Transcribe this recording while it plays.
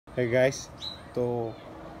Hey guys, তো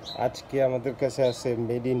আজকে আমাদের কাছে আছে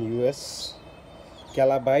made in US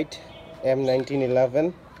Calabite M1911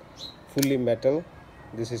 fully metal.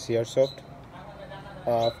 This is Airsoft.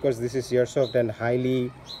 Of course, this is Airsoft and highly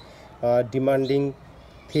demanding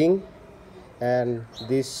thing, and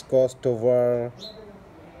this cost over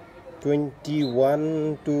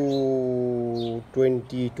 21 to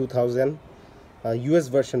 22,000. US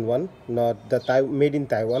version one, not the made in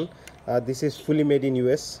Taiwan. This is fully made in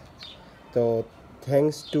US. So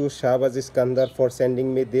thanks to Shahbaz Iskandar for sending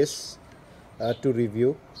me this to review.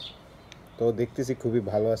 তো দেখতেছি খুবই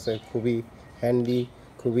ভালো আছে, খুবই handy,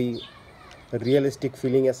 খুবই realistic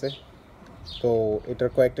feeling আছে। তো এটার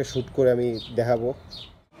কয়েকটা শ্যুট করে আমি দেখাবো।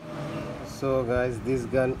 সো গাইজ, দিস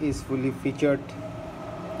গান ইজ ফুলি ফিচার্ড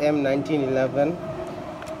M1911।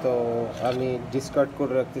 তো আমি ডিসকার্ড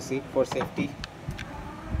করে রাখতেছি ফর সেফটি।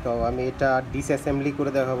 তো আমি এটা ডিসঅ্যাসেম্বলি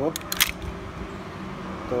করে দেখাবো।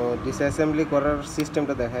 তো ডিসঅ্যাসেম্বলি করার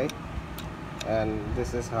সিস্টেমটা দেখাই, and this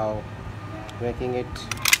is how making it.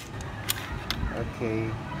 Okay,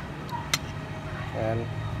 and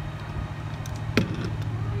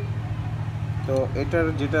তো এটার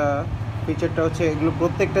যেটা ফিচারটা হচ্ছে, এগুলো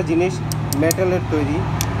প্রত্যেকটা জিনিস মেটালের তৈরি,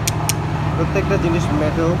 প্রত্যেকটা জিনিস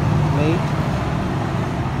মেটাল মেড।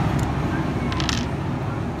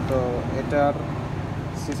 তো এটার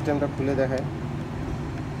সিস্টেমটা খুলে দেখায়,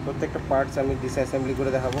 প্রত্যেকটা পার্টস আমি ডিসঅ্যাসেম্বলি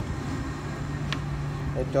করে দেখাবো।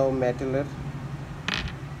 এটাও মেটালের।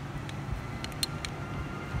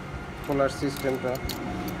 খোলার সিস্টেমটা,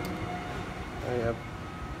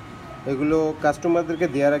 এগুলো কাস্টমারদেরকে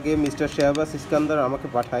দেওয়ার আগে মিস্টার শাহবাজ ইস্কান্দার আমাকে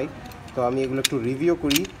পাঠায়। তো আমি এগুলো একটু রিভিউ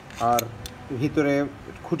করি আর ভিতরে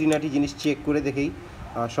খুঁটিনাটি জিনিস চেক করে দেখি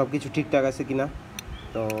সব কিছু ঠিকঠাক আছে কিনা।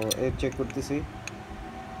 তো এর চেক করতেছি।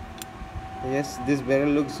 Yes, this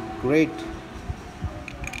barrel looks great.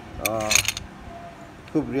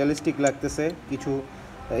 খুব রিয়েলিস্টিক লাগতেছে। কিছু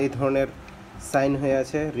এই ধরনের সাইন হয়ে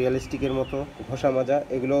আছে রিয়েলিস্টিকের মতো, ঘষা মাজা,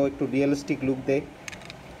 এগুলো একটু রিয়েলিস্টিক লুক দেয়।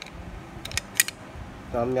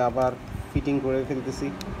 তো আমি আবার ফিটিং করে ফেলতেছি।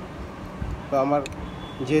 তো আমার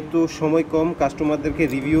যেহেতু সময় কম, কাস্টমারদেরকে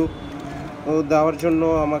রিভিউ দেওয়ার জন্য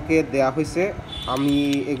আমাকে দেয়া হয়েছে, আমি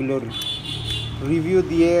এগুলোর রিভিউ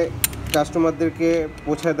দিয়ে কাস্টমারদেরকে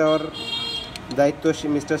পৌঁছে দেওয়ার দায়িত্ব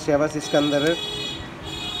মিস্টার শাহবাজ ইস্কান্দারের।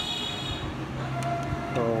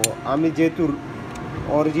 তো আমি যেহেতু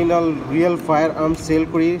original real fire arm sell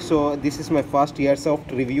করি, so this is my first এয়ারসফট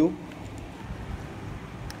review.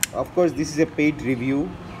 Of course this is a paid review.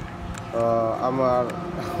 আমার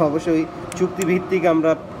অবশ্যই চুক্তিভিত্তিক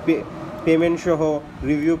আমরা পেমেন্ট সহ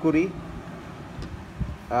রিভিউ করি।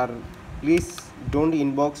 আর please don't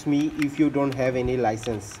inbox me if you don't have any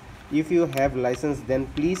licence. If you have licence then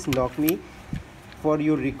please knock me for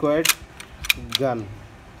your required গান।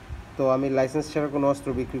 তো আমি licence ছাড়া কোনো অস্ত্র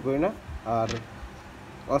বিক্রি করি না, আর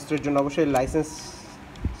অস্ত্রের জন্য অবশ্যই লাইসেন্স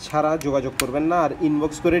ছাড়া যোগাযোগ করবেন না, আর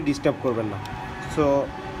ইনবক্স করে ডিস্টার্ব করবেন না। সো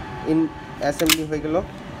ইন অ্যাসেম্বলি হয়ে গেল।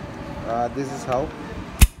 This is how.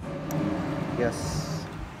 Yes,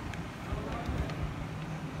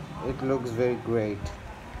 it looks very great.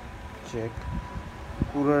 Check,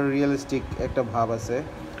 পুরো রিয়েলিস্টিক একটা ভাব আছে।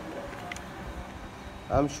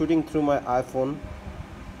 I am shooting through my iPhone,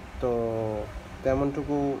 তো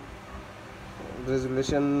তেমনটুকু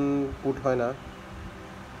রেজুলেশন পুট হয় না।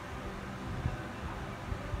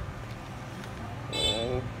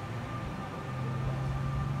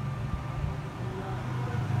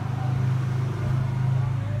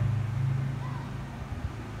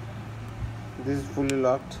 This is fully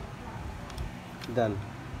locked, done,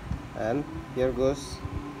 and here goes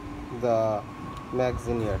the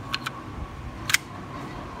magazine here.